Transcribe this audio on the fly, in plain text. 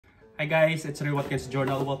Hi guys, it's Rey Watkins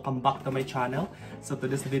Journal. Welcome back to my channel. So to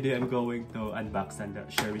this video, I'm going to unbox and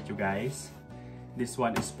share with you guys. This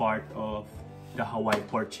one is part of the Hawaii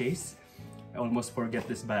purchase. I almost forget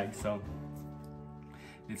this bag, so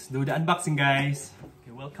let's do the unboxing, guys.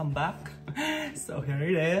 Okay, welcome back. So here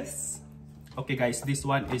it is. Okay guys, this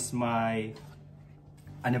one is my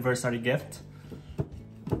anniversary gift.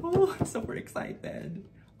 Oh, I'm super excited.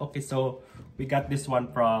 Okay, so we got this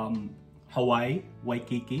one from Hawaii,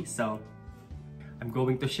 Waikiki. So I'm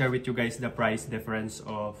going to share with you guys the price difference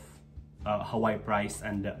of Hawaii price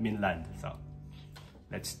and mainland. So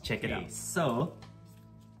let's check it out. So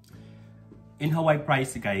in Hawaii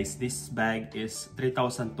price, guys, this bag is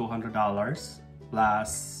 $3,200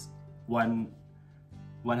 plus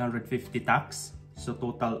 150 tax. So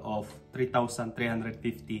total of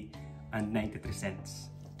 $3,350.93.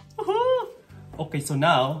 Okay, so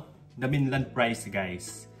now the mainland price,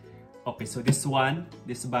 guys. Okay, so this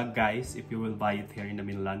bag, guys, if you will buy it here in the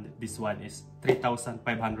mainland, this one is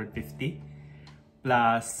 $3,550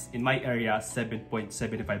 plus in my area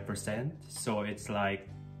 7.75%, so it's like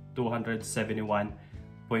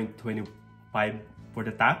 $271.25 for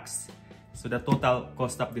the tax. So the total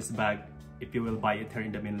cost of this bag, if you will buy it here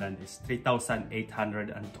in the mainland, is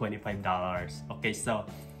 $3,825. Okay, so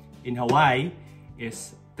in Hawaii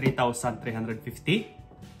is $3,350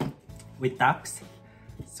 with tax.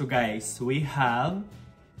 So guys, we have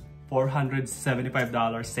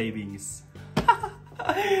 $475 savings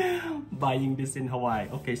buying this in Hawaii.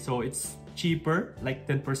 Okay, so it's cheaper, like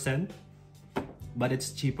 10%, but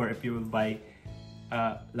it's cheaper if you will buy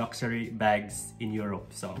luxury bags in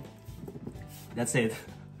Europe. So that's it.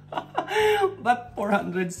 But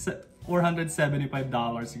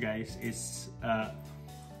 $475, guys, is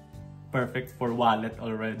perfect for wallet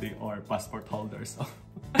already or passport holder. So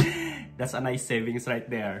that's a nice savings right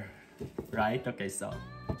there, right? Okay, so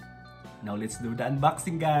now let's do the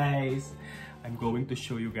unboxing, guys. I'm going to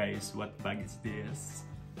show you guys what bag is this.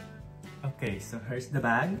 Okay, so here's the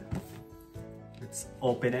bag. Let's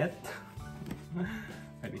open it.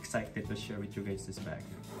 I'm excited to share with you guys this bag.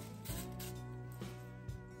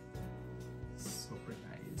 Super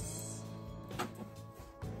nice.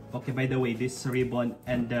 Okay, by the way, this ribbon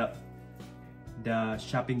and the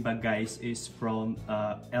shopping bag, guys, is from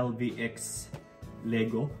LVX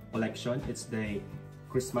Lego collection. It's the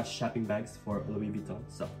Christmas shopping bags for Louis Vuitton.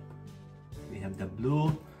 So we have the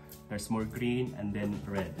blue, there's more green, and then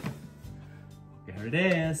red. Okay, here it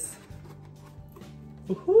is.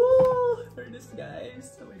 Woohoo! Here it is,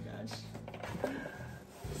 guys. Oh my gosh.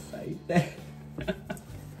 Excited.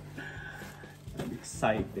 I'm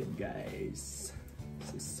excited, guys.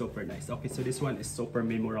 This is super nice. Okay, so this one is super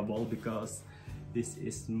memorable because this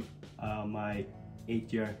is my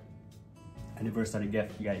 8-year anniversary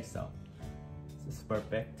gift, guys. So this is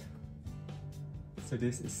perfect. So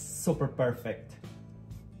this is super perfect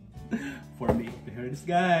for me. Here it is,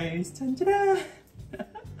 guys. Chan-chan-da!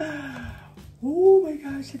 Oh my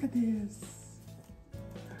gosh, look at this.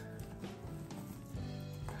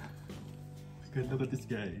 Look at this,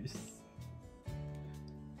 guys.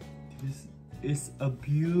 This is a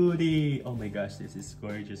beauty. Oh my gosh, this is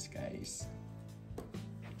gorgeous, guys.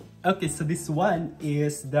 Okay, so this one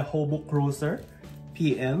is the Hobo Cruiser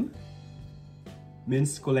PM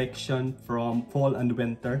men's collection from fall and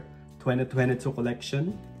winter 2022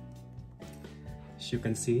 collection. As you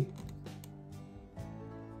can see,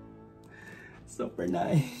 super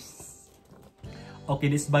nice. Okay,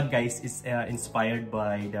 this bag, guys, is inspired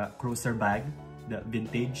by the Cruiser bag, the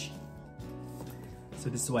vintage.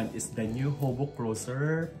 So this one is the new Hobo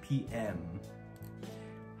Cruiser PM.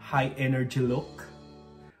 High energy look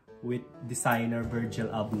with designer Virgil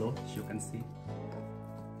Abloh, as you can see.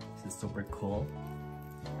 This is super cool.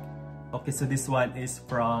 Okay, so this one is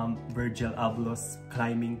from Virgil Abloh's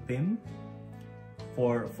climbing theme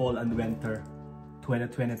for fall and winter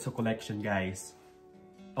 2022 collection, guys.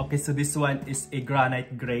 Okay, so this one is a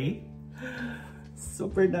granite gray.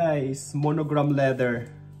 Super nice. Monogram leather.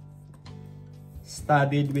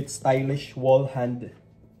 Studded with stylish wall hand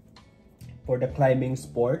for the climbing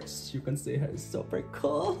sports. You can see her, super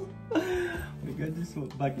cool. Oh my god, this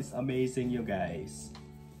bag is amazing, you guys.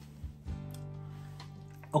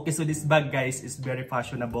 Okay, so this bag, guys, is very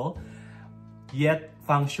fashionable yet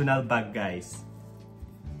functional bag, guys.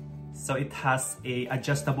 So it has a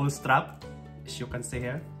adjustable strap, as you can see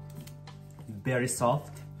here. Very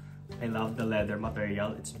soft. I love the leather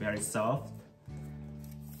material. It's very soft.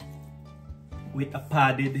 With a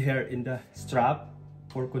padded here in the strap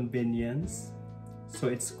for convenience, so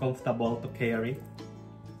it's comfortable to carry.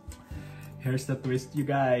 Here's the twist, you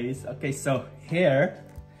guys. Okay, so here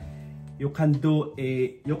You can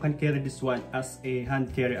carry this one as a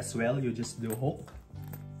hand carry as well. You just do hook.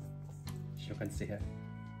 As you can see here.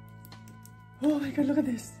 Oh my god, look at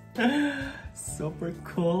this. Super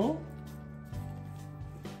cool.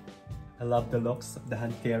 I love the looks of the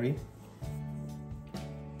hand carry.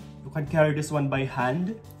 You can carry this one by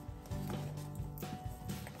hand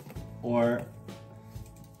or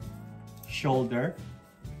shoulder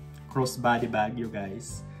crossbody bag, you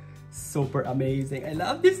guys. Super amazing. I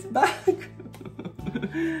love this bag.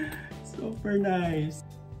 Super nice.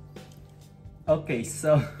 Okay,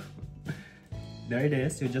 so there it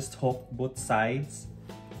is. You just hook both sides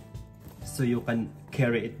so you can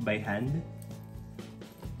carry it by hand.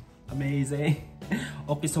 Amazing.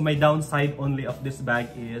 Okay, so my downside only of this bag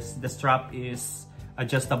is the strap is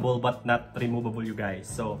adjustable but not removable, you guys.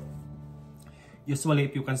 So usually,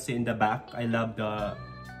 if you can see in the back, I love the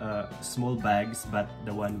small bags, but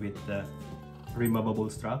the one with the removable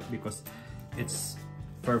strap because it's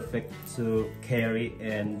perfect to carry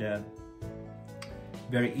and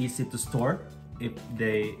very easy to store if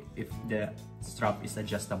the strap is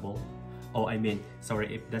adjustable. Oh, I mean, sorry,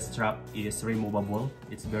 if the strap is removable,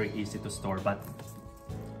 it's very easy to store. But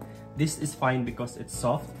this is fine because it's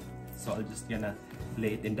soft, so I'm just gonna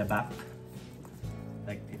lay it in the back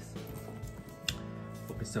like this.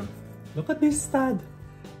 Okay, so look at this stud,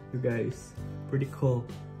 you guys. Pretty cool.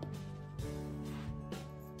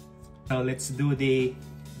 Now let's do the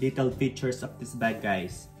detailed features of this bag,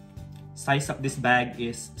 guys. Size of this bag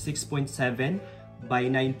is 6.7 by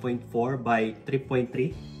 9.4 by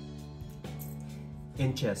 3.3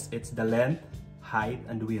 inches. It's the length, height,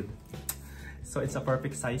 and width. So it's a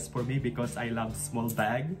perfect size for me because I love small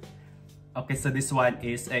bag. Okay, so this one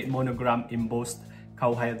is a monogram embossed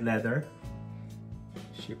cowhide leather.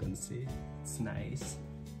 As you can see, it's nice.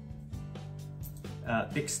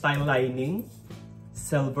 Textile lining,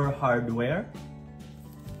 silver hardware.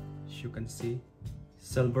 As you can see,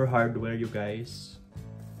 silver hardware, you guys.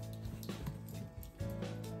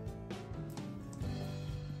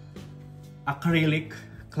 Acrylic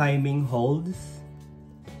climbing holds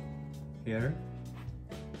here.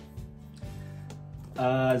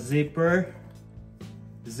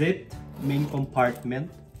 Zipped main compartment.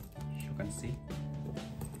 As you can see,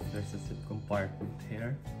 there's a zip compartment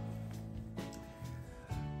here.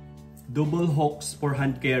 Double hooks for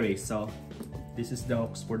hand carry. So this is the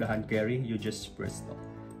hooks for the hand carry. You just press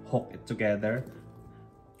hook it together.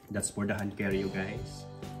 That's for the hand carry, you guys.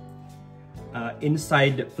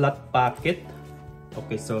 Inside flat pocket.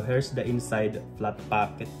 Okay, so here's the inside flat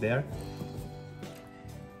pocket there.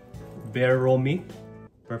 Very roomy.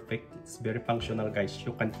 Perfect. It's very functional, guys.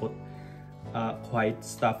 You can put quite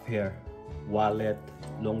stuff here. Wallet,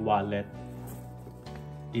 long wallet,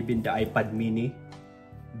 even the iPad mini,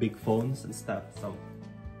 big phones and stuff. So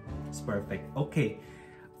it's perfect. Okay.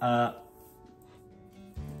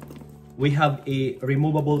 We have a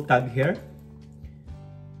removable tag here.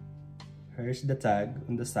 Here's the tag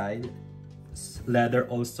on the side. It's leather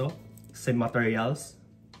also, same materials.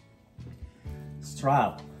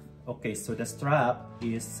 Strap. Okay, so the strap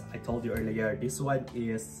is, I told you earlier, this one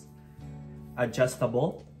is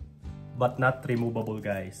adjustable but not removable,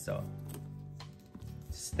 guys. So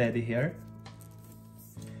steady here.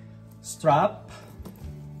 Strap.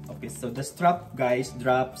 Okay, so the strap, guys,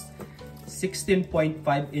 drops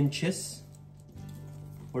 16.5 inches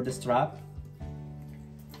for the strap.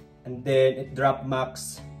 And then it drop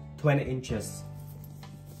max 20 inches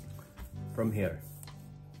from here.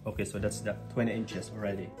 Okay, so that's the 20 inches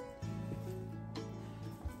already.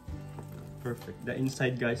 Perfect. The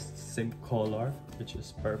inside, guys, same color, which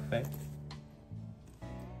is perfect.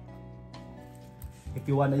 If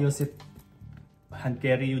you want to use it hand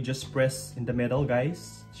carry, you just press in the middle,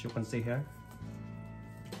 guys, as you can see here.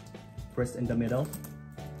 Press in the middle,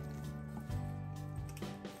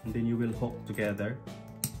 and then you will hook together.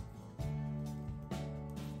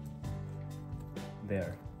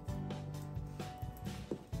 There.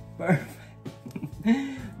 Perfect.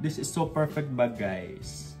 This is so perfect bag,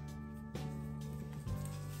 guys.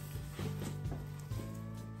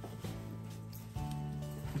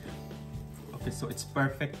 Okay, so it's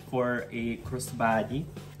perfect for a crossbody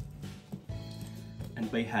and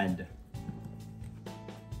by hand.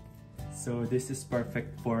 So this is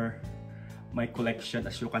perfect for my collection.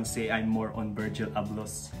 As you can see, I'm more on Virgil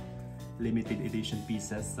Abloh's limited edition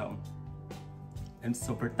pieces. So I'm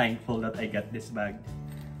super thankful that I got this bag.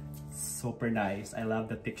 Super nice. I love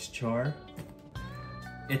the texture.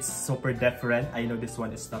 It's super different. I know this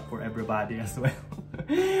one is not for everybody as well.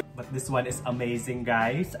 But this one is amazing,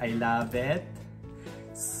 guys. I love it.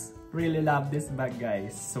 Really love this bag,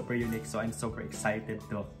 guys. Super unique. So I'm super excited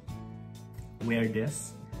to wear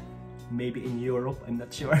this. Maybe in Europe, I'm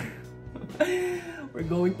not sure. We're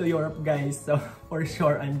going to Europe, guys, so for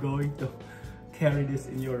sure I'm going to carry this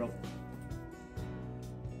in Europe.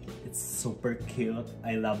 It's super cute.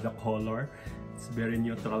 I love the color. It's very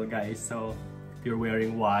neutral, guys. So if you're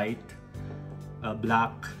wearing white,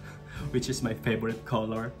 black, which is my favorite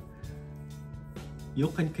color, you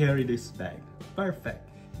can carry this bag. Perfect.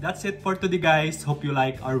 That's it for today, guys. Hope you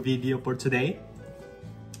like our video for today.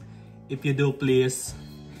 If you do, please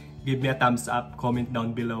give me a thumbs up, comment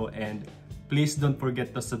down below, and please don't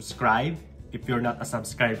forget to subscribe if you're not a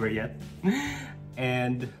subscriber yet.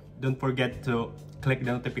 And don't forget to click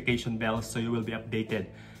the notification bell so you will be updated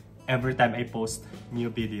every time I post new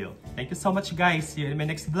video. Thank you so much, guys. See you in my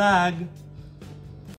next vlog.